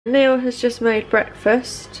Neil has just made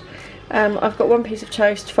breakfast. I've got one piece of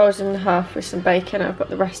toast folded in half with some bacon. I've got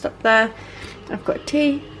the rest up there. I've got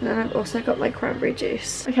tea and I've also got my cranberry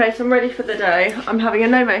juice. Okay, so I'm ready for the day. I'm having a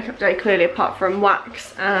no makeup day clearly, apart from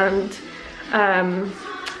wax and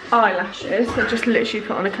eyelashes. I just literally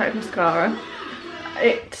put on a coat of mascara.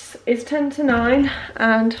 It is 10 to 9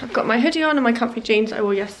 and I've got my hoodie on and my comfy jeans I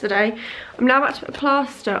wore yesterday. I'm now about to put a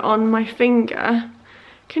plaster on my finger.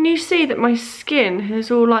 Can you see that my skin has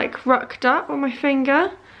all like rucked up on my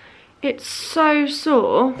finger? It's so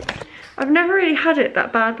sore. I've never really had it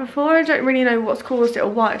that bad before. I don't really know what's caused it or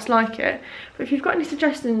why it's like it. But if you've got any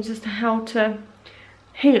suggestions as to how to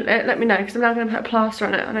heal it, let me know, because I'm now going to put a plaster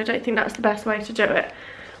on it and I don't think that's the best way to do it.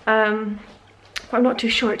 But I'm not too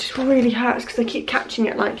sure. It just really hurts because I keep catching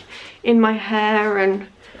it like in my hair and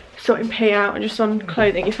sorting pee out and just on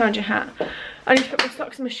clothing. You found your hat. I need to put my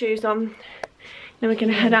socks and my shoes on. Then we're going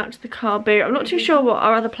to head out to the car boot. I'm not too sure what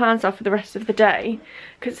our other plans are for the rest of the day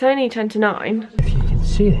because it's only 10 to 9. If you can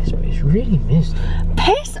see this, but it's really misty.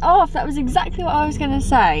 Piss off! That was exactly what I was going to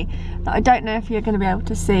say. That I don't know if you're going to be able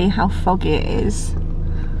to see how foggy it is,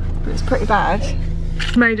 but it's pretty bad.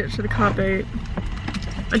 Made it to the car boot.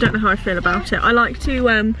 I don't know how I feel about it. I like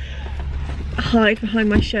to hide behind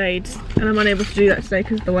my shades and I'm unable to do that today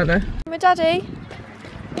because of the weather. My daddy,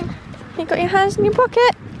 you got your hands in your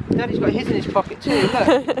pocket? Daddy's got his in his pocket too, look.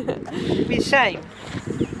 It'd be the same.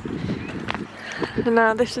 And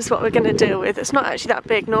now this is what we're going to deal with. It's not actually that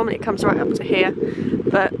big, normally it comes right up to here,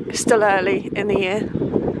 but it's still early in the year.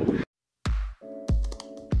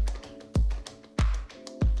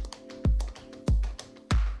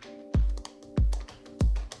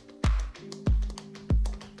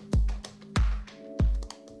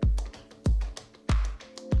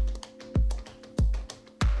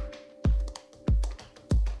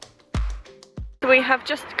 We have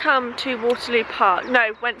just come to Waterloo Park,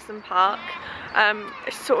 no, Wensum Park.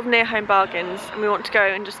 It's sort of near Home Bargains and we want to go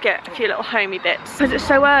and just get a few little homey bits. Because it's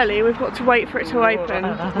so early, we've got to wait for it to open,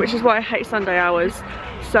 which is why I hate Sunday hours.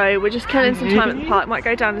 So we're just killing some time at the park, might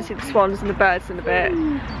go down and see the swans and the birds in a bit,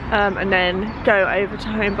 and then go over to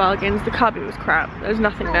Home Bargains. The car boot was crap, there was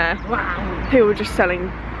nothing there. People were just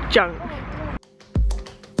selling junk.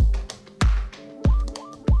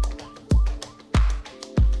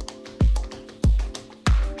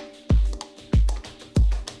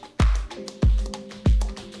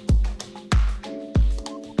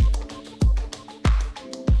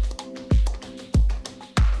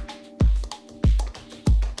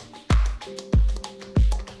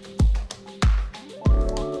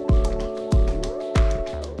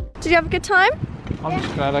 Did you have a good time? I'm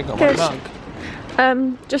just glad I got my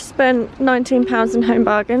mug. Just spent £19 in Home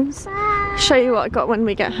Bargains. Show you what I got when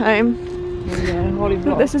we get home.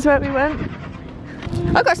 Yeah, this is where we went.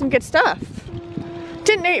 I got some good stuff.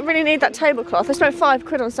 Didn't really need that tablecloth. I spent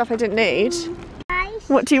 £5 on stuff I didn't need. Surprise.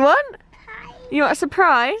 What do you want? Surprise. You want a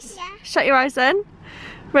surprise? Yeah. Shut your eyes then.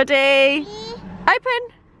 Ready? Open!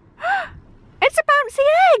 It's a bouncy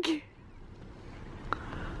egg!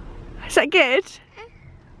 Is that good?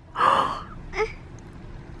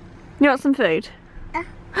 You want some food?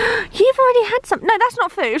 You've already had some. No, that's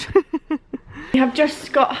not food. We have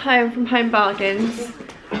just got home from Home Bargains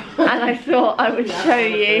and I thought I would show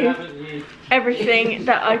you everything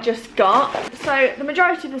that I just got. So the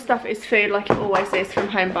majority of the stuff is food, like it always is from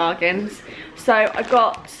Home Bargains. So I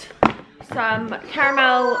got some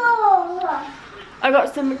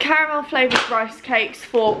caramel flavoured rice cakes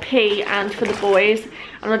for P and for the boys.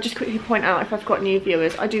 And I'll just quickly point out, if I've got new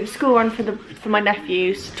viewers, I do the school run for my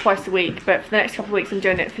nephews twice a week, but for the next couple of weeks I'm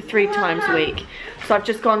doing it for 3 times a week. So I've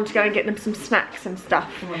just gone to go and get them some snacks and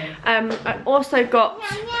stuff. I also got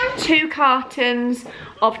 2 cartons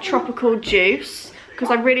of tropical juice,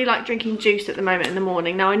 because I really like drinking juice at the moment in the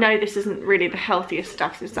morning. Now I know this isn't really the healthiest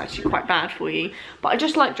stuff, so it's actually quite bad for you, but I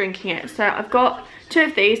just like drinking it. So I've got 2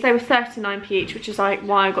 of these. They were 39p each, which is like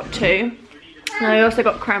why I got 2. And I also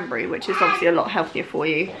got cranberry, which is obviously a lot healthier for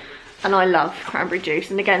you, and I love cranberry juice.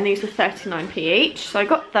 And again, these were 39p each, so I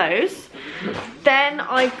got those. Then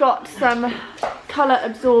I got some colour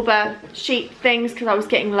absorber sheet things because I was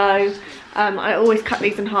getting low. I always cut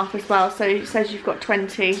these in half as well, so it says you've got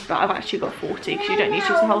 20, but I've actually got 40 because you don't need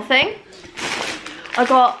to use the whole thing. I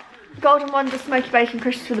got Golden Wonder Smoky Bacon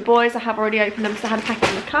Crisps for the boys. I have already opened them, so I had a packet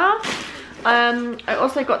in the car. I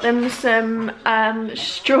also got them some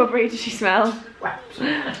strawberry. Did she smell?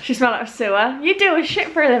 She smelled like a sewer. You do a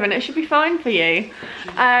shit for a living, it should be fine for you.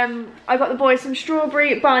 I got the boys some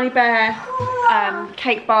strawberry Barney Bear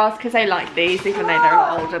cake bars because they like these, even though they're a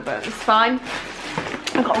lot older, but it's fine.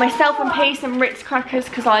 I got myself and P some Ritz crackers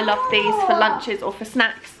because I love these for lunches or for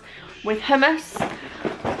snacks with hummus.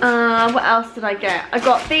 What else did I get? I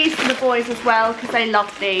got these for the boys as well because they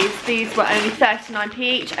love these. These were only 39p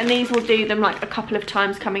each, and these will do them like a couple of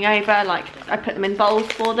times coming over. Like I put them in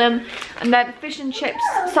bowls for them. And they're the fish and chips,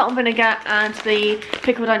 salt and vinegar, and the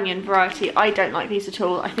pickled onion variety. I don't like these at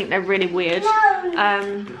all. I think they're really weird.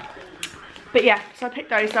 But yeah, so I picked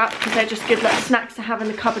those up because they're just good little snacks to have in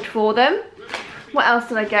the cupboard for them. What else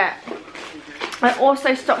did I get? I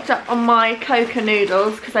also stocked up on my coca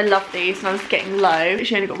noodles because I love these and I was getting low. I've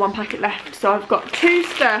actually only got one packet left, so I've got 2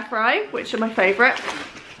 stir fry, which are my favourite.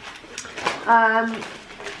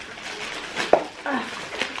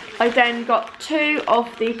 I then got 2 of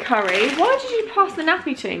the curry. Why did you pass the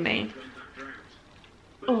nappy to me?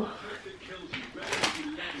 Oh,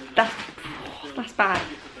 that's bad.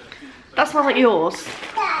 That smells like yours.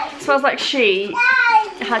 It smells like she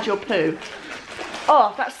had your poo.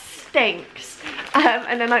 Oh, that stinks.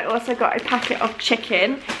 And then I also got a packet of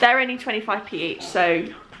chicken. They're only 25p each, so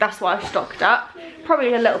that's why I stocked up.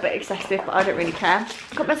 Probably a little bit excessive, but I don't really care.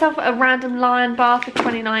 I got myself a random Lion bar for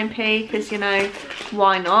 29p, because, you know,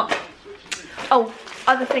 why not? Oh,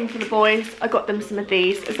 other thing for the boys, I got them some of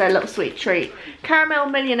these as their little sweet treat. Caramel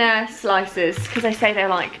Millionaire slices, because they say they're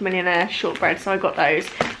like Millionaire shortbread, so I got those.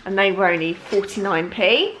 And they were only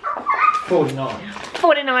 49p.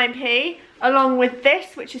 49p. Along with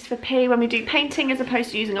this, which is for P when we do painting as opposed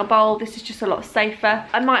to using a bowl. This is just a lot safer.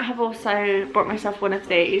 I might have also bought myself one of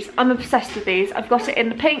these. I'm obsessed with these. I've got it in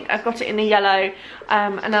the pink, I've got it in the yellow,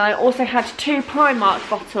 and then I also had 2 Primark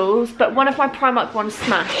bottles, but one of my Primark ones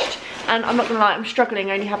smashed. And I'm not gonna lie, I'm struggling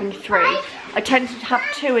only having 3. I tend to have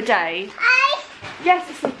 2 a day. Yes,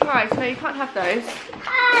 it's a surprise. No, you can't have those.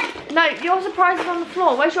 No, your surprise is on the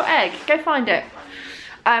floor. Where's your egg? Go find it.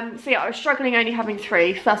 So yeah, I was struggling only having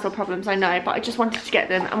 3. First world problems, I know, but I just wanted to get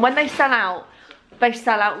them. And when they sell out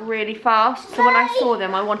really fast. So when I saw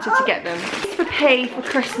them, I wanted to get them. This is for P for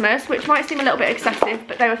Christmas, which might seem a little bit excessive,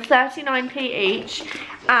 but they were 39p each,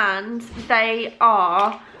 and they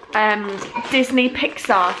are Disney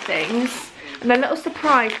Pixar things. And they're little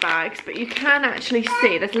surprise bags, but you can actually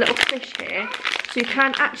see, there's a little fish here, so you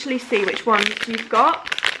can actually see which ones you've got.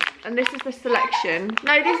 And this is the selection.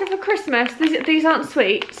 No, these are for Christmas. These aren't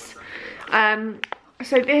sweets.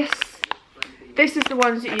 So this is the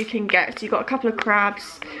ones that you can get. So you've got a couple of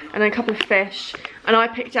crabs and then a couple of fish. And I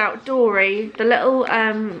picked out Dory, the little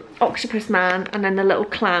octopus man, and then the little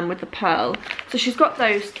clam with the pearl. So she's got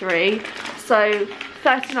those 3. So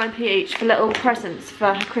 39p each for little presents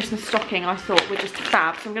for her Christmas stocking, I thought were just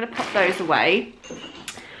fab. So I'm going to pop those away.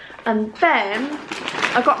 And then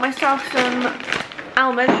I got myself some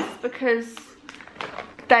almonds because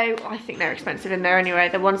I think they're expensive in there anyway.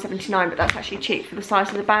 They're $1.79, but that's actually cheap for the size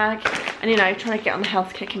of the bag. And you know, trying to get on the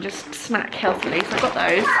health kick and just snack healthily. So I got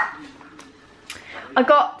those. I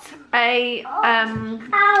got a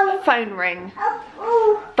phone ring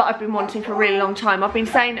that I've been wanting for a really long time. I've been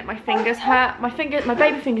saying that my fingers hurt. My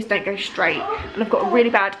baby fingers don't go straight, and I've got a really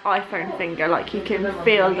bad iPhone finger. Like, you can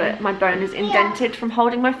feel that my bone is indented from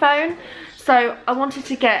holding my phone. So I wanted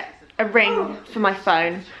to get a ring for my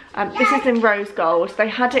phone. This is in rose gold. They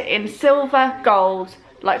had it in silver, gold,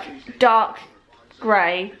 like dark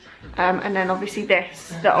grey, and then obviously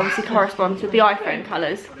this that obviously corresponds with the iPhone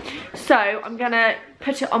colours. So I'm gonna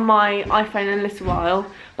put it on my iPhone in a little while,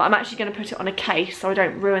 but I'm actually gonna put it on a case so I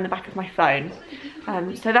don't ruin the back of my phone.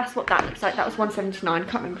 So that's what that looks like. That was $1.79.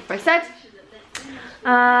 Can't remember if I said.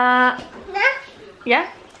 Yeah.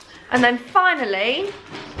 And then finally,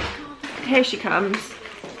 here she comes.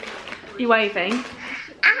 You waving?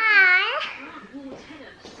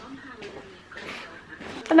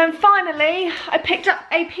 And then finally, I picked up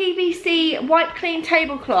a PVC wipe clean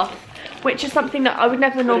tablecloth, which is something that I would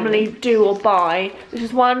never normally do or buy. This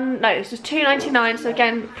is $2.99, so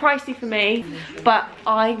again, pricey for me, but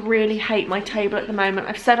I really hate my table at the moment.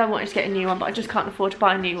 I've said I wanted to get a new one, but I just can't afford to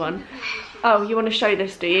buy a new one. Oh, you want to show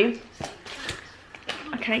this, do you?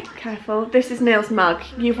 Okay, careful. This is Neil's mug.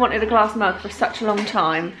 You've wanted a glass mug for such a long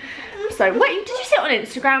time. So, wait, did you see it on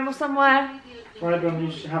Instagram or somewhere? My granddad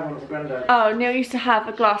used to have one at Granddad. Oh, Neil used to have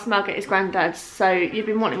a glass mug at his granddad's, so you've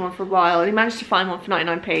been wanting one for a while, and he managed to find one for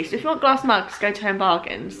 99p. So if you want glass mugs, go to Home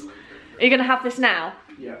Bargains. Are you going to have this now?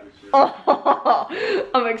 Yeah. Oh,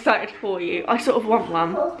 I'm excited for you. I sort of want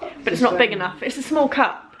one, but it's not big enough. It's a small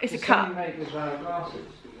cup. It's a cup.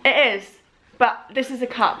 It is, but this is a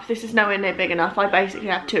cup. This is nowhere near big enough. I basically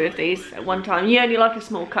have 2 of these at one time. You only like a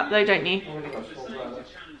small cup though, don't you?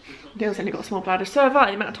 Neil's only got a small bladder, so have I,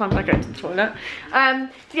 the amount of times I go to the toilet.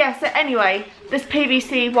 Yeah, so anyway, this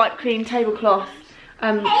PVC wipe clean tablecloth,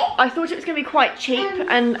 I thought it was going to be quite cheap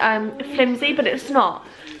and flimsy, but it's not.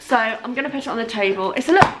 So I'm going to put it on the table. It's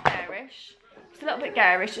a little bearish, It's a little bit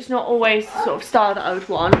garish. It's not always the sort of style that I would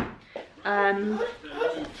want.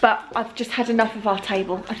 But I've just had enough of our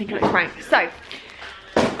table. I think it looks rank. So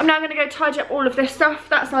I'm now going to go tidy up all of this stuff.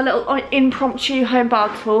 That's our little impromptu home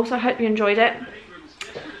Bargs haul. So I hope you enjoyed it.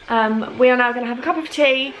 We are now going to have a cup of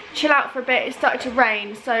tea, chill out for a bit. It started to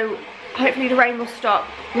rain, so hopefully the rain will stop.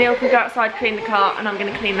 Neil can go outside, clean the car, and I'm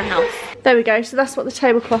going to clean the house. There we go. So that's what the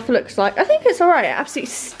tablecloth looks like. I think it's alright. It absolutely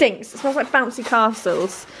stinks. It smells like bouncy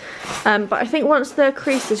castles. But I think once the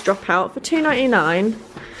creases drop out for £2.99,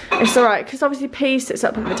 it's alright, because obviously P sits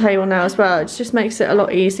up at the table now as well. It just makes it a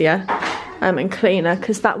lot easier and cleaner,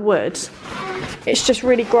 because that wood, it's just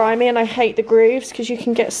really grimy, and I hate the grooves because you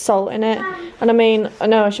can get salt in it. And I mean, I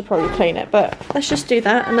know I should probably clean it, but let's just do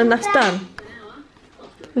that and then that's done.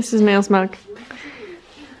 This is Neil's mug.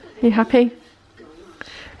 You happy?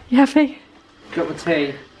 You happy? Got my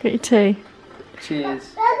tea. Got your tea.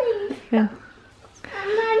 Cheers. Yeah.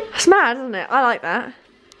 It's mad, isn't it? I like that.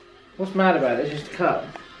 What's mad about it? It's just a cup.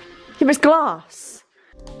 Yeah, but it's glass.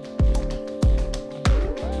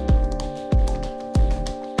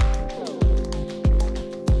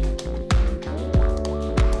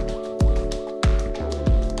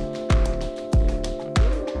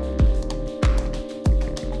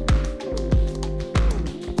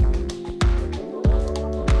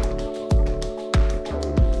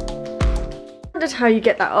 How you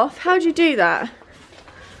get that off. How do you do that?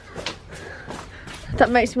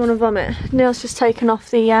 That makes me want to vomit. Neil's just taken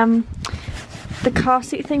off the car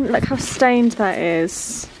seat thing. Look how stained that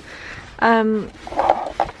is.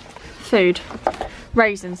 Food.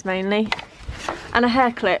 Raisins mainly. And a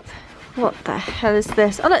hair clip. What the hell is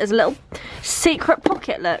this? Oh look, there's a little secret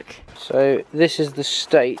pocket, look. So this is the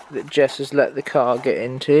state that Jess has let the car get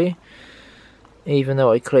into, even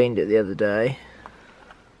though I cleaned it the other day.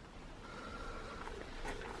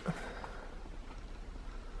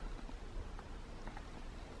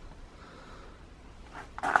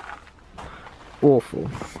 Awful.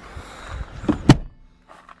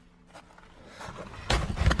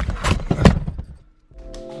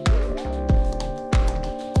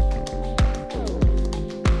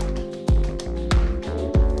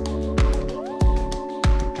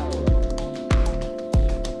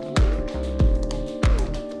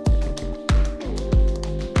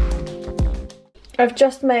 I've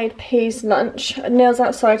just made P's lunch. Neil's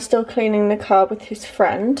outside still cleaning the car with his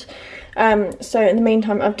friend. So in the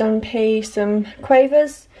meantime I've done P some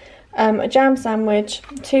quavers, a jam sandwich,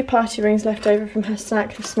 2 party rings left over from her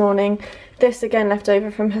snack this morning. This again left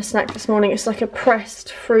over from her snack this morning. It's like a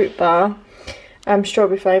pressed fruit bar,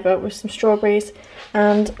 strawberry flavour with some strawberries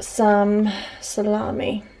and some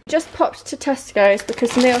salami. Just popped to Tesco's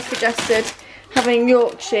because Neil suggested having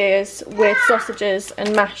Yorkshires with sausages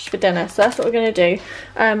and mash for dinner, so that's what we're going to do.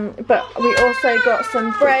 But we also got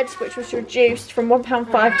some bread, which was reduced from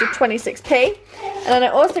 £1.5 to 26p, and then I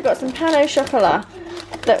also got some pain au chocolat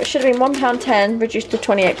that should have been £1.10 reduced to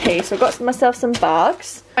 28p. So I got myself some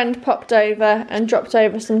Bargs and popped over and dropped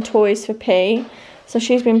over some toys for P, so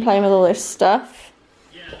she's been playing with all this stuff.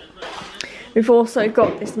 We've also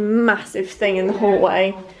got this massive thing in the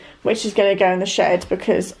hallway, which is going to go in the shed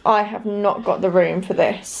because I have not got the room for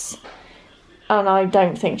this. And I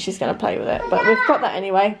don't think she's going to play with it, but we've got that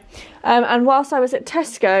anyway. And whilst I was at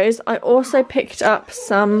Tesco's, I also picked up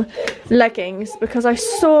some leggings because I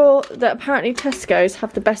saw that apparently Tesco's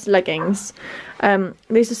have the best leggings.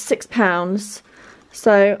 These are £6,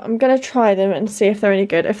 so I'm going to try them and see if they're any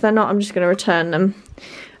good. If they're not, I'm just going to return them.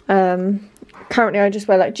 Currently I just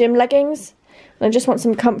wear like gym leggings, and I just want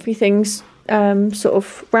some comfy things sort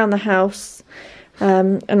of around the house,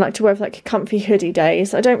 and like to wear for like comfy hoodie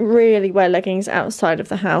days. I don't really wear leggings outside of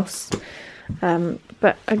the house,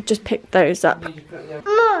 but I just picked those up.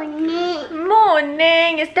 Morning.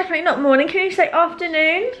 Morning. It's definitely not morning. Can you say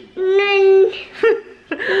afternoon? Noon.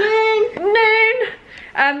 Noon.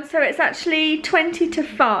 So it's actually 20 to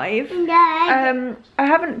 5. I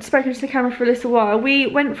haven't spoken to the camera for a little while. We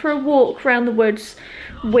went for a walk around the woods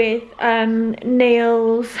with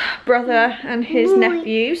Neil's brother and his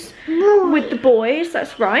nephews, with the boys,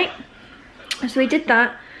 that's right. So we did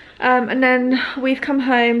that, and then we've come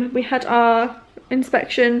home. We had our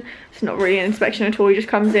inspection. It's not really an inspection at all. He just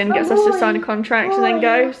comes in, gets us to sign a contract and then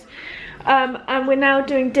goes. And we're now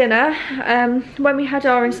doing dinner. When we had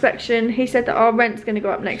our inspection, he said that our rent's going to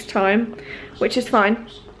go up next time, which is fine.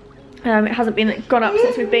 It hasn't gone up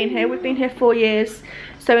since we've been here. We've been here 4 years.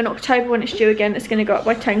 So in October when it's due again, it's going to go up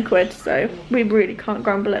by 10 quid. So we really can't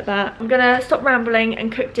grumble at that. I'm going to stop rambling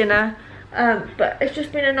and cook dinner. But it's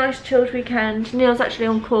just been a nice chilled weekend. Neil's actually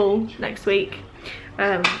on call next week,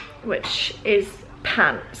 which is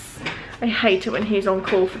pants. I hate it when he's on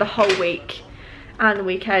call for the whole week. and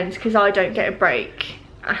weekends because I don't get a break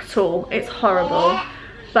at all. It's horrible.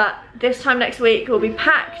 But this time next week we'll be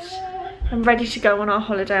packed and ready to go on our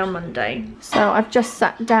holiday on Monday. So I've just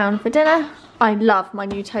sat down for dinner. I love my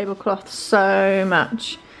new tablecloth so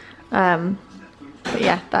much. But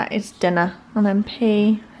yeah, that is dinner. And then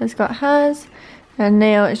P has got hers. And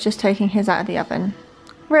Neil is just taking his out of the oven.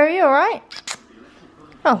 Roo, you alright?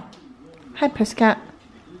 Oh, hi Pussycat.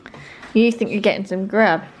 You think you're getting some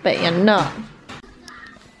grub, but you're not.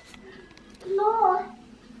 No.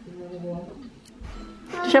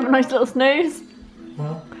 Did you have a nice little snooze?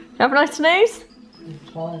 Huh? You have a nice snooze? I'm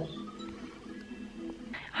tired.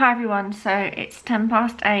 Hi everyone, so it's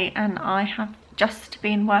 8:10 and I have just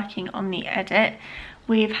been working on the edit.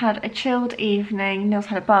 We've had a chilled evening. Neil's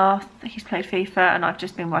had a bath, he's played FIFA, and I've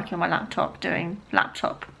just been working on my laptop doing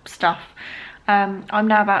laptop stuff. I'm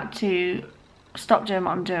now about to stop doing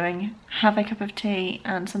what I'm doing, have a cup of tea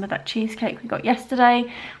and some of that cheesecake we got yesterday.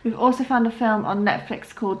 We've also found a film on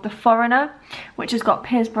Netflix called The Foreigner, which has got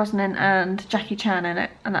Pierce Brosnan and Jackie Chan in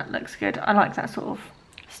it, and that looks good. I like that sort of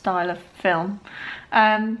style of film. So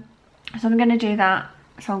I'm going to do that.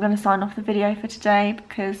 So I'm going to sign off the video for today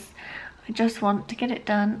because I just want to get it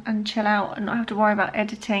done and chill out and not have to worry about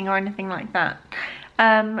editing or anything like that.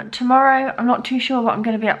 Tomorrow I'm not too sure what I'm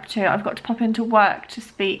going to be up to. I've got to pop into work to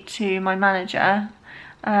speak to my manager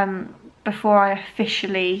before I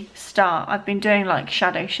officially start. I've been doing like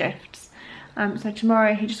shadow shifts. So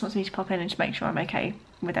tomorrow he just wants me to pop in and just make sure I'm okay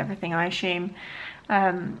with everything, I assume.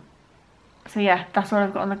 So yeah, that's what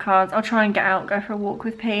I've got on the cards. I'll try and get out, go for a walk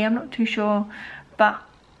with P. I'm not too sure, but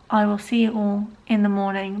I will see you all in the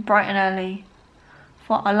morning, bright and early,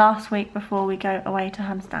 for our last week before we go away to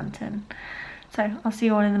Hunstanton. So I'll see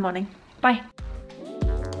you all in the morning. Bye.